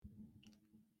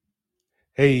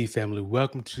Hey, family,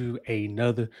 welcome to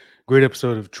another great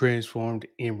episode of Transformed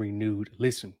and Renewed.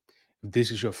 Listen, if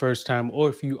this is your first time or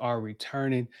if you are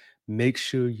returning, make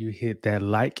sure you hit that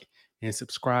like and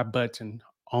subscribe button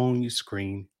on your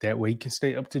screen. That way you can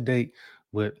stay up to date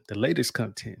with the latest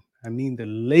content. The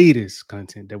latest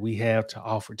content that we have to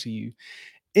offer to you.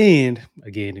 And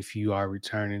again, if you are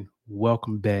returning,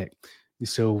 welcome back.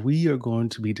 So, we are going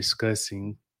to be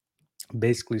discussing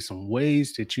basically some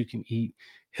ways that you can eat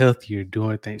healthier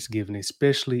during Thanksgiving,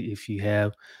 especially if you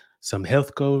have some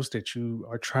health goals that you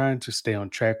are trying to stay on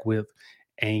track with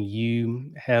and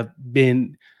you have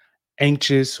been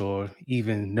anxious or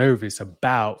even nervous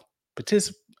about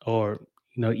particip or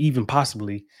even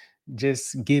possibly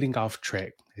just getting off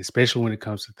track, especially when it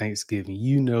comes to Thanksgiving.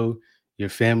 Your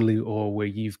family or where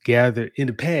you've gathered in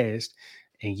the past,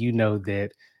 and you know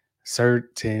that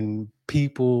certain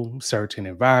people, certain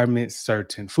environments,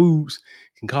 certain foods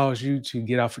can cause you to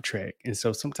get off a track. And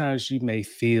so sometimes you may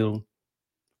feel,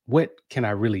 what can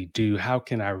I really do? How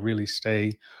can I really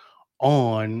stay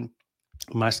on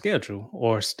my schedule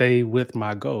or stay with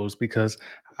my goals? Because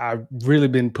I've really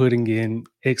been putting in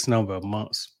X number of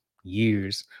months,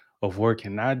 years of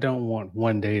working. I don't want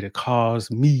one day to cause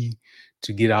me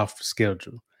to get off the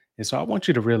schedule. And so I want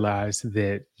you to realize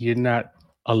that you're not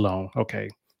alone. Okay.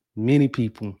 Many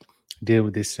people deal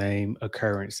with this same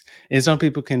occurrence, and some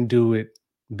people can do it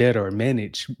better or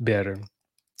manage better,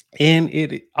 and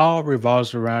it all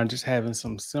revolves around just having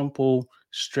some simple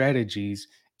strategies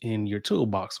in your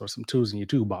toolbox or some tools in your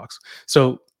toolbox.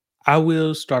 So I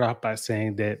will start off by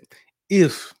saying that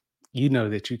if you know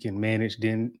that you can manage,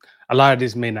 then a lot of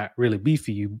this may not really be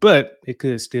for you, but it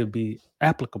could still be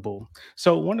applicable.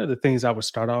 So one of the things I would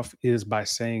start off is by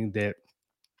saying that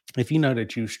if you know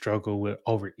that you struggle with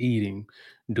overeating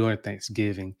during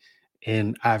Thanksgiving,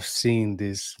 and I've seen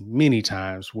this many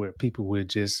times where people would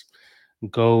just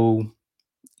go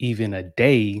even a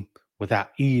day without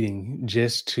eating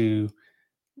just to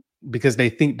because they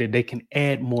think that they can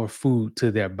add more food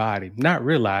to their body, not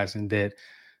realizing that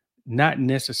not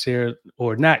necessarily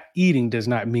or not eating does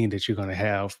not mean that you're going to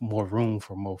have more room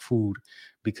for more food,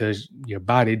 because your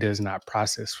body does not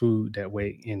process food that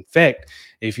way. In fact,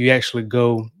 if you actually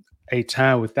go a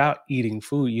time without eating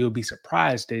food, you'll be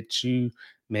surprised that you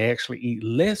may actually eat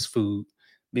less food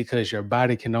because your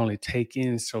body can only take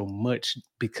in so much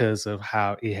because of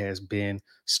how it has been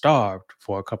starved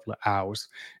for a couple of hours.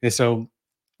 And so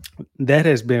that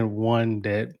has been one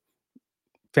that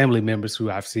family members who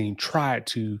I've seen try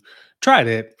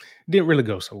that didn't really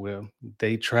go so well.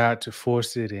 They tried to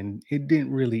force it and it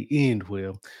didn't really end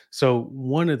well. So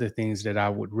one of the things that I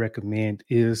would recommend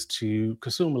is to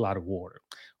consume a lot of water,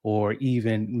 or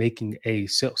even making a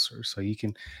seltzer. So you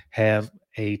can have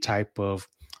a type of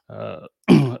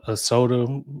a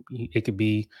soda. It could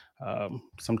be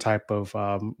some type of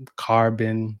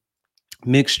carbon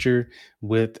mixture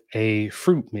with a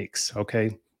fruit mix.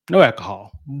 Okay. No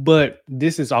alcohol, but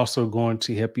this is also going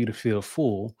to help you to feel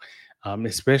full,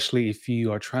 especially if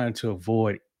you are trying to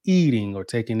avoid eating or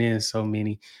taking in so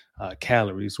many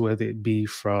calories, whether it be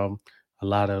from a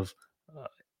lot of uh,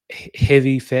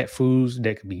 heavy fat foods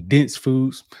that could be dense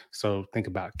foods. So think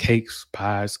about cakes,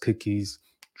 pies, cookies,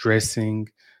 dressing,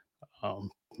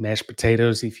 um, mashed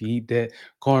potatoes if you eat that,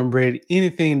 cornbread,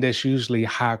 anything that's usually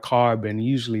high carb. And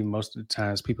usually, most of the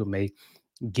times, people may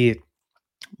get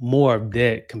more of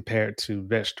that compared to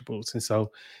vegetables. And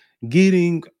so,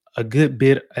 getting a good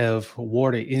bit of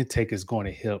water intake is going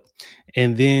to help.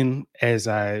 And then, as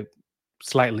I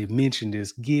slightly mentioned,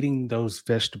 is getting those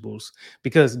vegetables,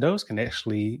 because those can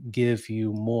actually give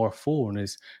you more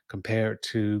fullness compared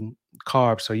to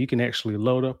carbs. So you can actually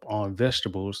load up on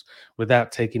vegetables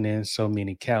without taking in so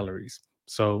many calories.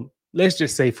 So let's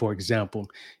just say, for example,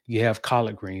 you have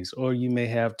collard greens, or you may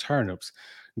have turnips,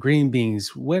 green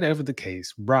beans, whatever the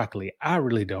case, broccoli. I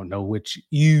really don't know which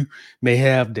you may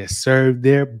have that's served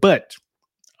there, but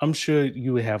I'm sure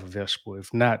you would have a vegetable.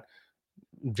 If not,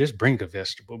 just bring a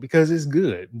vegetable because it's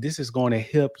good. This is going to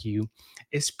help you,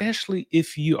 especially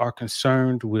if you are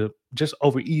concerned with just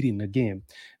overeating. Again,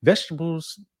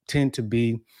 vegetables tend to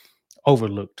be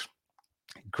overlooked,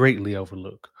 greatly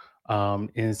overlooked.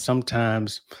 And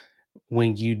sometimes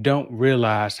when you don't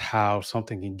realize how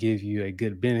something can give you a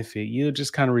good benefit, you'll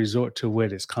just kind of resort to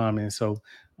what is common. So,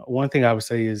 one thing I would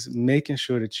say is making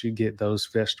sure that you get those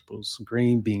vegetables,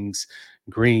 green beans,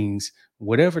 greens,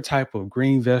 whatever type of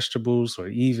green vegetables, or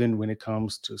even when it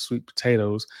comes to sweet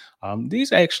potatoes.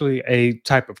 These are actually a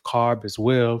type of carb as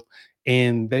well,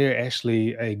 and they're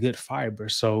actually a good fiber.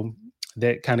 So,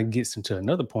 that kind of gets into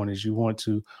another point, is you want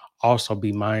to also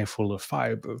be mindful of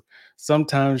fiber.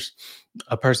 Sometimes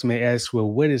a person may ask,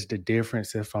 well, what is the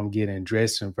difference if I'm getting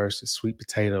dressing versus sweet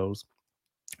potatoes?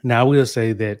 Now, I will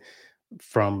say that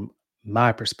from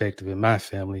my perspective in my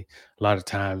family, a lot of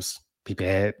times people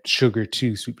add sugar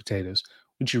to sweet potatoes,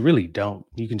 which you really don't.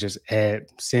 You can just add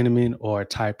cinnamon or a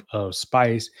type of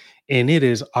spice, and it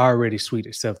is already sweet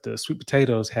itself. The sweet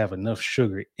potatoes have enough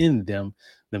sugar in them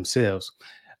themselves.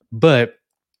 But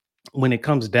when it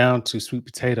comes down to sweet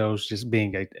potatoes just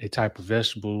being a type of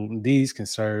vegetable, these can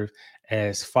serve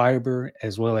as fiber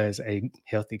as well as a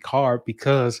healthy carb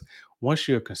because once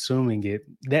you're consuming it,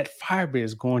 that fiber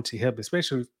is going to help,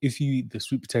 especially if you eat the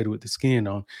sweet potato with the skin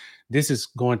on. This is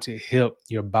going to help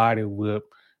your body with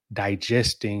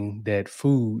digesting that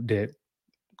food that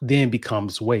then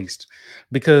becomes waste.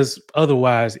 Because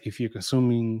otherwise, if you're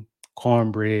consuming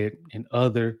cornbread and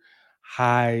other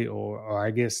high or I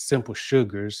guess simple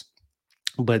sugars,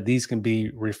 but these can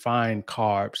be refined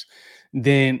carbs,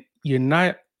 then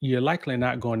you're likely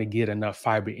not going to get enough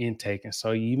fiber intake. And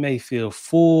so you may feel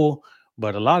full,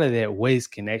 but a lot of that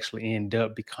waste can actually end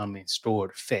up becoming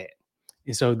stored fat.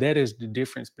 And so that is the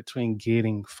difference between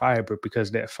getting fiber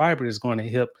because that fiber is going to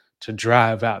help to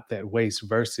drive out that waste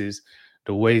versus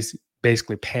the waste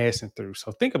basically passing through.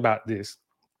 So think about this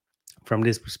from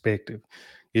this perspective.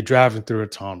 You're driving through a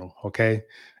tunnel, okay?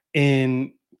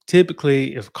 And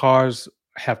typically, if cars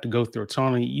have to go through a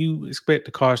tunnel, you expect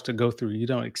the cars to go through. You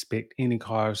don't expect any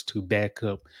cars to back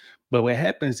up. But what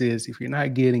happens is if you're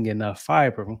not getting enough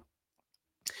fiber,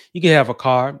 you can have a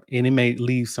car and it may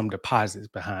leave some deposits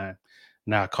behind.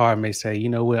 Now, a car may say, you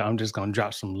know what, I'm just going to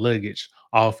drop some luggage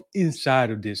off inside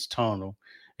of this tunnel.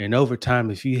 And over time,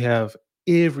 if you have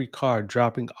every car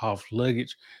dropping off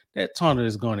luggage, that tunnel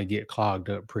is going to get clogged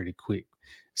up pretty quick.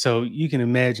 So you can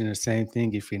imagine the same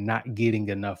thing if you're not getting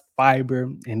enough fiber.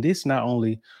 And this not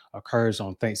only occurs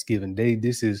on Thanksgiving Day,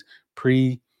 this is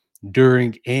pre,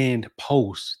 during, and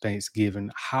post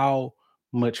Thanksgiving. How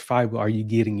much fiber are you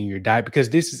getting in your diet? Because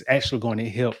this is actually going to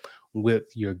help with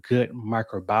your gut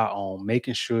microbiome,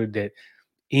 making sure that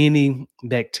any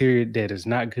bacteria that is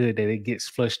not good that it gets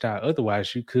flushed out.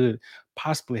 Otherwise, you could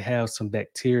possibly have some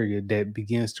bacteria that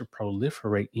begins to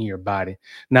proliferate in your body.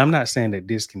 Now, I'm not saying that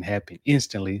this can happen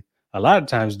instantly. A lot of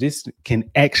times this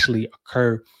can actually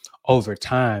occur over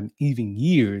time, even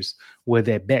years, where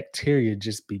that bacteria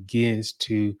just begins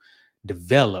to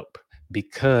develop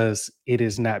because it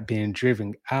is not being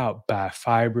driven out by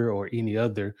fiber or any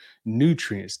other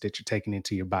nutrients that you're taking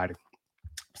into your body.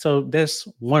 So that's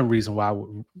one reason why I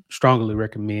would strongly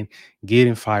recommend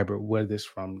getting fiber, whether it's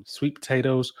from sweet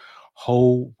potatoes,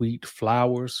 whole wheat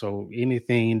flour. So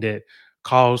anything that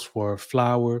calls for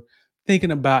flour,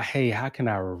 thinking about, hey, how can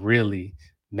I really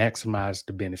maximize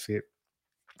the benefit?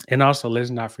 And also, let's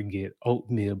not forget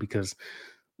oatmeal because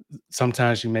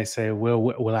sometimes you may say, well,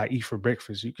 what will I eat for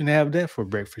breakfast? You can have that for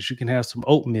breakfast. You can have some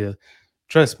oatmeal.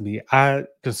 Trust me, I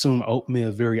consume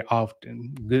oatmeal very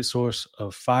often. Good source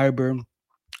of fiber,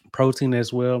 protein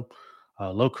as well,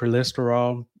 low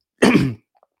cholesterol,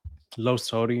 low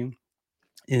sodium.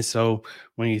 And so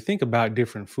when you think about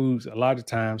different foods, a lot of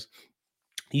times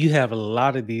you have a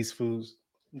lot of these foods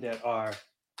that are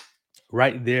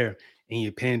right there in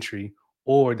your pantry,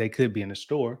 or they could be in the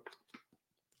store,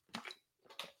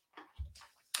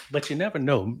 but you never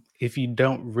know if you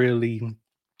don't really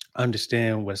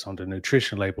understand what's on the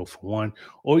nutrition label for one,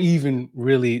 or even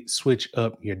really switch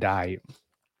up your diet.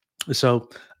 So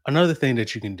another thing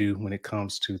that you can do when it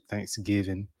comes to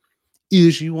Thanksgiving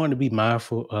is you want to be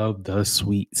mindful of the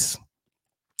sweets.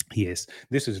 Yes,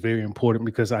 this is very important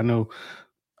because I know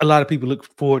a lot of people look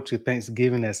forward to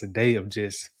Thanksgiving as a day of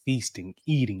just feasting,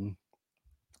 eating.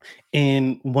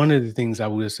 And one of the things I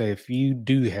will say, if you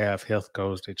do have health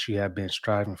goals that you have been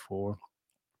striving for,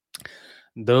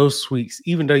 those sweets,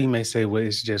 even though you may say, well,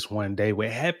 it's just one day, what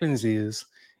happens is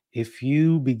if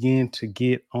you begin to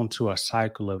get onto a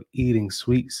cycle of eating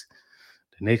sweets,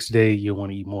 the next day you'll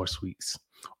want to eat more sweets.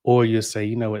 Or you'll say,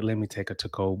 you know what, let me take a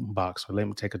to-go box, or let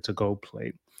me take a to-go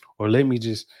plate, or let me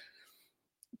just,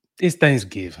 it's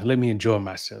Thanksgiving. Let me enjoy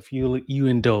myself. You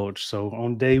indulge. So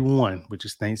on day one, which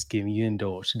is Thanksgiving, you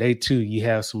indulge. Day two, you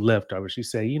have some leftovers. You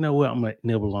say, you know what, I'm gonna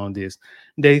nibble on this.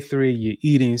 Day three, you're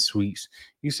eating sweets.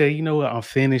 You say, you know what, I'm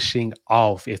finishing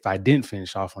off. If I didn't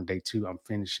finish off on day two, I'm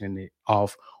finishing it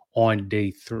off on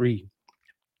day three.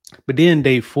 But then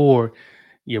day four,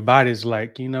 your body's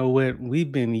like, you know what?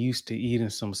 We've been used to eating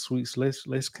some sweets.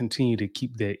 Let's continue to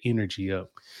keep that energy up.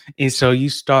 And so you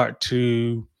start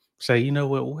to say, you know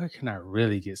what? Where can I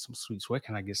really get some sweets? Where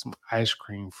can I get some ice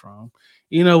cream from?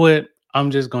 You know what?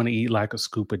 I'm just going to eat like a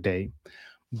scoop a day.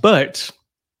 But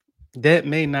that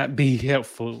may not be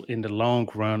helpful in the long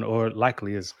run, or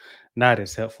likely is not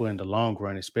as helpful in the long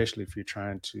run, especially if you're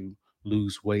trying to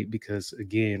lose weight. Because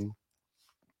again,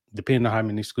 depending on how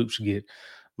many scoops you get,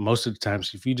 most of the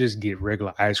times, if you just get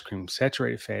regular ice cream,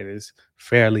 saturated fat is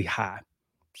fairly high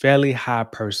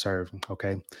per serving.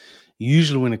 Okay.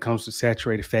 Usually, when it comes to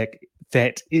saturated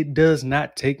fat, it does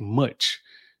not take much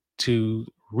to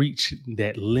reach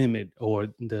that limit, or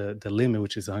the limit,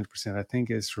 which is 100%. I think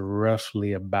it's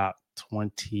roughly about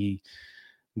 20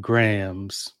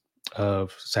 grams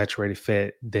of saturated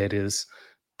fat that is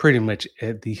pretty much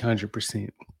at the 100%.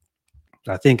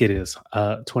 I think it is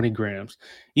 20 grams.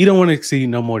 You don't want to exceed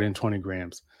no more than 20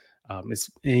 grams.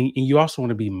 And you also want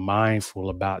to be mindful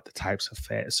about the types of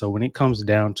fat. So when it comes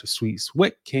down to sweets,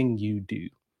 what can you do?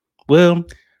 Well,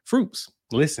 fruits.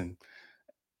 Listen,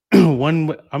 I'm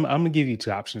gonna give you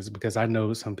two options, because I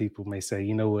know some people may say,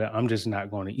 you know what, I'm just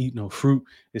not going to eat no fruit,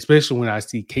 especially when I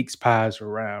see cakes, pies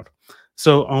around.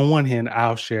 So on one hand,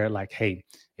 I'll share like, hey,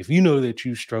 if you know that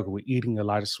you struggle with eating a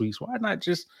lot of sweets, why not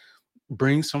just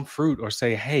bring some fruit, or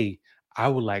say, hey, I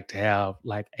would like to have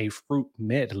like a fruit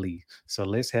medley. So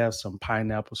let's have some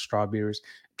pineapple, strawberries.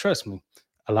 Trust me,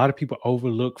 a lot of people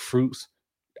overlook fruits.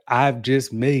 I've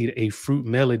just made a fruit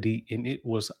melody and it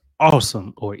was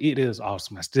awesome, or it is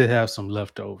awesome. I still have some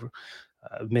left over.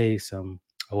 Made some,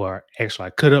 or actually, I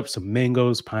cut up some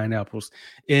mangoes, pineapples,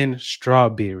 and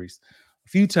strawberries. A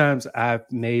few times I've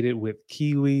made it with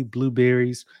kiwi,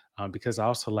 blueberries, because I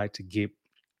also like to get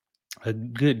a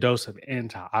good dose of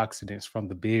antioxidants from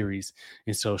the berries.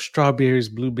 And so, strawberries,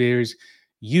 blueberries,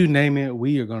 you name it,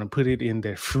 we are going to put it in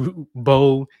that fruit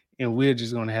bowl, and we're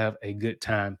just going to have a good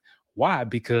time. Why?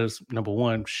 Because number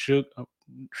one,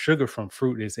 sugar from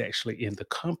fruit is actually in the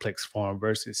complex form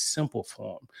versus simple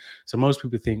form. So, most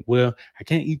people think, well, I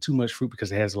can't eat too much fruit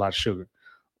because it has a lot of sugar.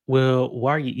 Well,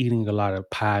 why are you eating a lot of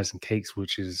pies and cakes,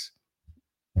 which is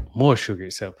more sugar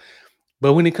itself?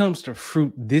 But when it comes to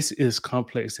fruit, this is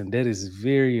complex, and that is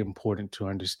very important to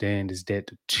understand, is that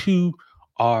the two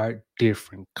are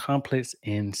different, complex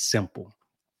and simple.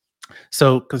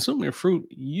 So consuming fruit,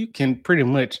 you can pretty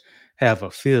much have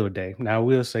a field day. Now, I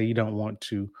will say you don't want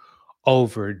to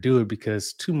overdo it,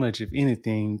 because too much, if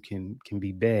anything, can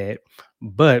be bad.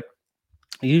 But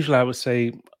usually I would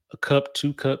say a cup,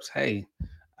 2 cups. Hey,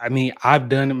 I mean, I've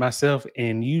done it myself,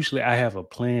 and usually I have a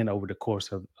plan over the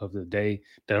course of the day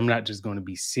that I'm not just going to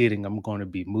be sitting, I'm going to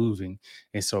be moving.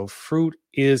 And so fruit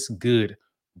is good.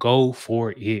 Go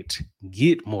for it.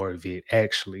 Get more of it,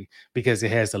 actually, because it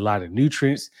has a lot of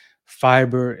nutrients,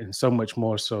 fiber, and so much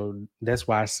more. So that's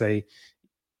why I say,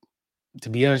 to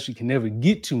be honest, you can never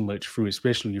get too much fruit,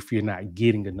 especially if you're not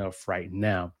getting enough right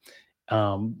now.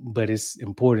 But it's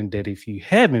important that if you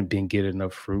haven't been getting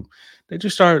enough fruit, that you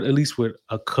start at least with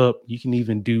a cup. You can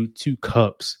even do 2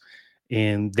 cups,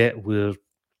 and that will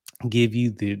give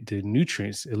you the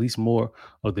nutrients, at least more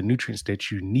of the nutrients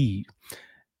that you need.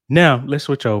 Now, let's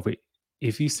switch over.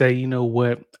 If you say, you know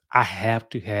what, I have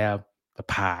to have the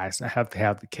pies, I have to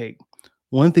have the cake.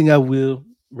 One thing I will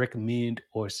recommend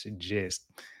or suggest,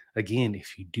 again,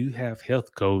 if you do have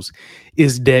health goals,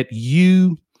 is that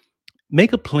you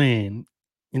make a plan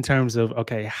in terms of,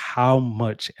 okay, how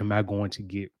much am I going to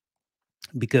get?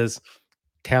 Because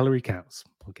calorie counts.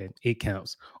 Okay, it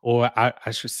counts. Or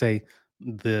I should say,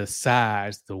 the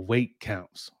size, the weight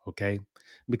counts. Okay,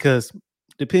 because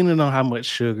depending on how much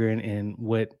sugar and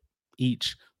what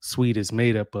each sweet is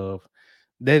made up of,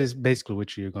 that is basically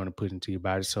what you're going to put into your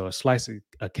body. So a slice of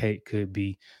a cake could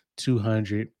be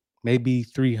 200, maybe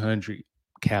 300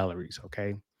 calories.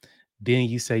 Okay, then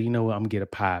you say, you know what, I'm gonna get a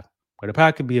pie. But a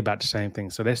pie could be about the same thing.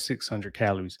 So that's 600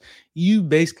 calories. You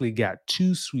basically got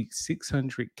two sweets,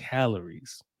 600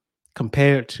 calories,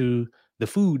 compared to the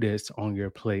food that's on your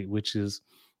plate, which is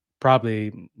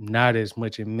probably not as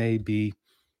much. It may be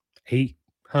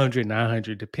 800,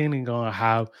 900, depending on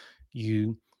how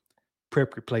you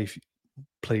prep your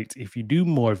plates. If you do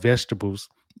more vegetables,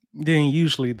 then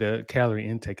usually the calorie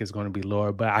intake is going to be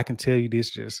lower. But I can tell you this,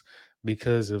 just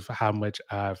because of how much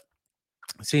I've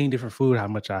seeing different food, how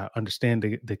much I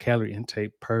understand the calorie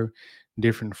intake per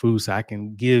different foods, so I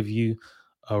can give you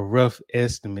a rough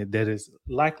estimate that is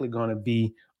likely going to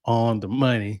be on the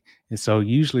money. And so,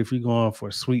 usually, if you're going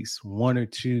for sweets, one or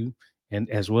two, and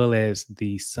as well as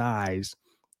the size,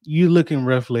 you're looking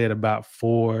roughly at about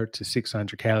 400 to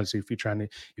 600 calories. If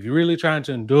you're really trying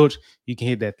to indulge, you can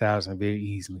hit that thousand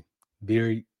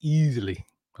very easily.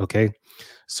 Okay,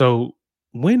 so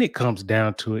when it comes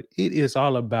down to it, it is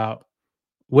all about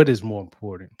what is more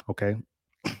important. Okay,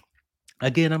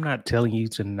 again, I'm not telling you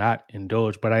to not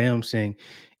indulge, but I am saying,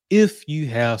 if you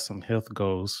have some health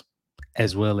goals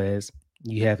as well as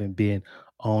you haven't been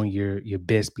on your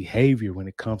best behavior when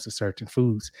it comes to certain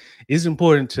foods. It's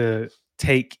important to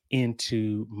take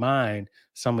into mind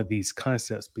some of these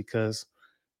concepts because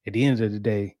at the end of the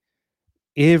day,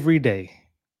 every day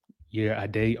you're a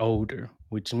day older,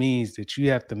 which means that you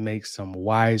have to make some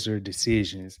wiser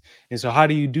decisions. And so, how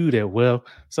do you do that? Well,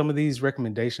 some of these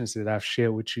recommendations that I've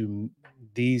shared with you,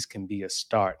 these can be a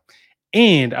start.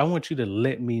 And I want you to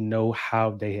let me know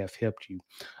how they have helped you.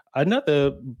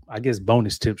 Another, I guess,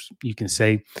 bonus tips you can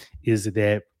say is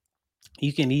that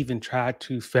you can even try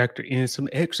to factor in some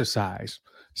exercise.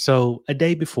 So, a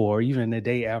day before, even a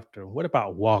day after, what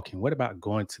about walking? What about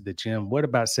going to the gym? What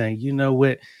about saying, you know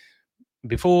what?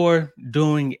 Before,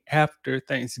 doing, after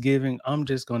Thanksgiving, I'm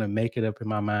just going to make it up in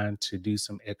my mind to do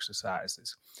some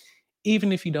exercises.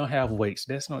 Even if you don't have weights,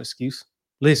 that's no excuse.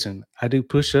 Listen, I do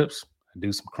push ups, I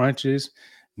do some crunches,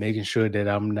 making sure that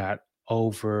I'm not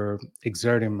over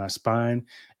exerting my spine.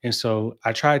 And so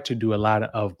I try to do a lot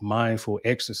of mindful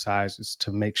exercises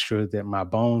to make sure that my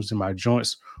bones and my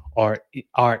joints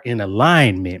are in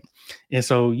alignment. And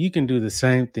so you can do the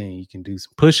same thing. You can do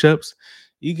some push ups,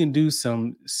 you can do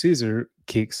some scissor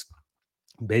kicks.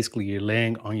 Basically, you're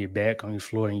laying on your back on your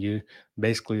floor and you're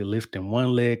basically lifting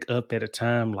one leg up at a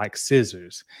time like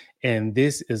scissors. And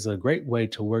this is a great way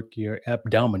to work your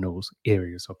abdominals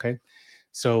areas. Okay.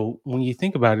 So when you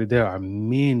think about it, there are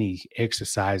many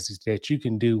exercises that you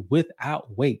can do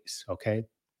without weights. Okay.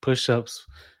 Push ups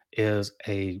is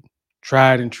a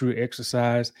tried and true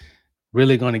exercise,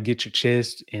 really going to get your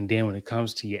chest. And then when it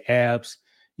comes to your abs,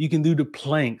 you can do the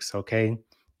planks. Okay.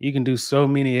 You can do so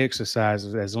many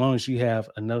exercises as long as you have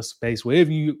enough space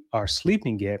wherever you are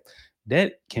sleeping at.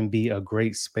 That can be a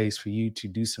great space for you to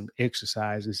do some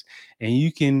exercises, and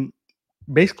you can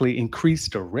basically increase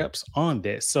the reps on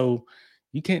that. So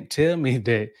you can't tell me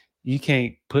that you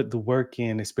can't put the work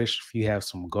in, especially if you have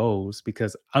some goals,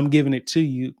 because I'm giving it to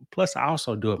you. Plus, I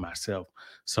also do it myself.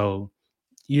 So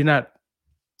you're not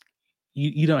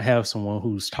you don't have someone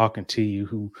who's talking to you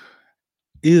who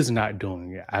is not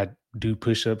doing it. I do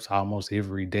push-ups almost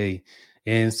every day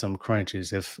and some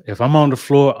crunches. If I'm on the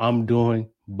floor, I'm doing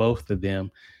both of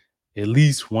them at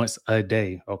least once a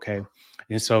day. Okay.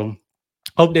 And so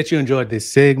hope that you enjoyed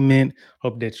this segment.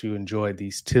 Hope that you enjoyed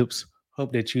these tips.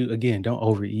 Hope that you again don't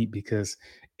overeat because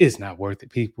it's not worth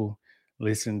it, people.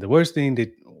 Listen, the worst thing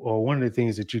that, or one of the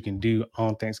things that you can do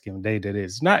on Thanksgiving Day that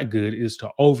is not good is to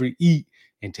overeat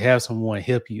and to have someone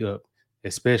help you up,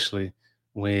 especially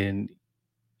when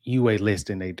you weigh less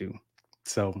than they do.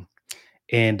 So,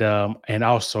 and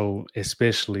also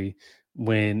especially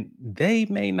when they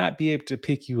may not be able to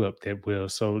pick you up that well.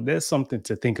 So that's something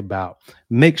to think about.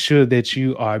 Make sure that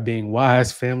you are being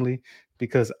wise, family,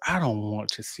 because I don't want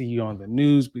to see you on the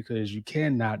news because you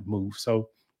cannot move. So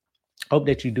hope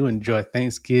that you do enjoy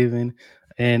Thanksgiving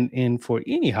and for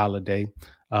any holiday,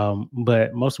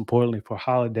 but most importantly for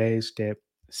holidays that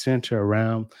center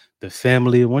around the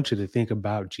family. I want you to think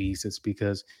about Jesus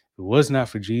because if it was not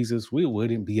for Jesus, we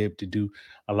wouldn't be able to do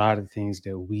a lot of things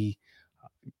that we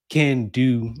can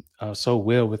do so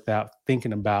well without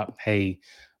thinking about, hey,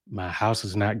 my house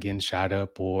is not getting shot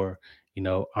up, or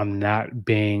I'm not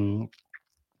being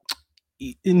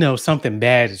something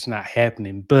bad is not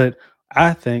happening. But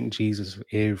I thank Jesus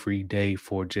every day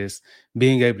for just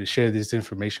being able to share this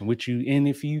information with you. And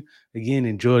if you again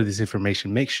enjoy this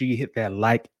information, make sure you hit that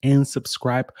like and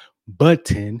subscribe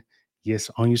button.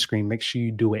 Yes, on your screen. Make sure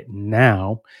you do it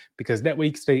now because that way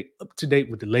you can stay up to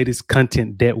date with the latest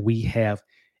content that we have.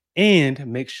 And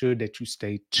make sure that you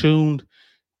stay tuned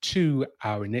to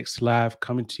our next live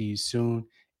coming to you soon.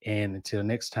 And until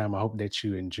next time, I hope that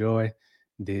you enjoy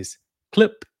this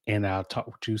clip and I'll talk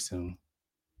with you soon.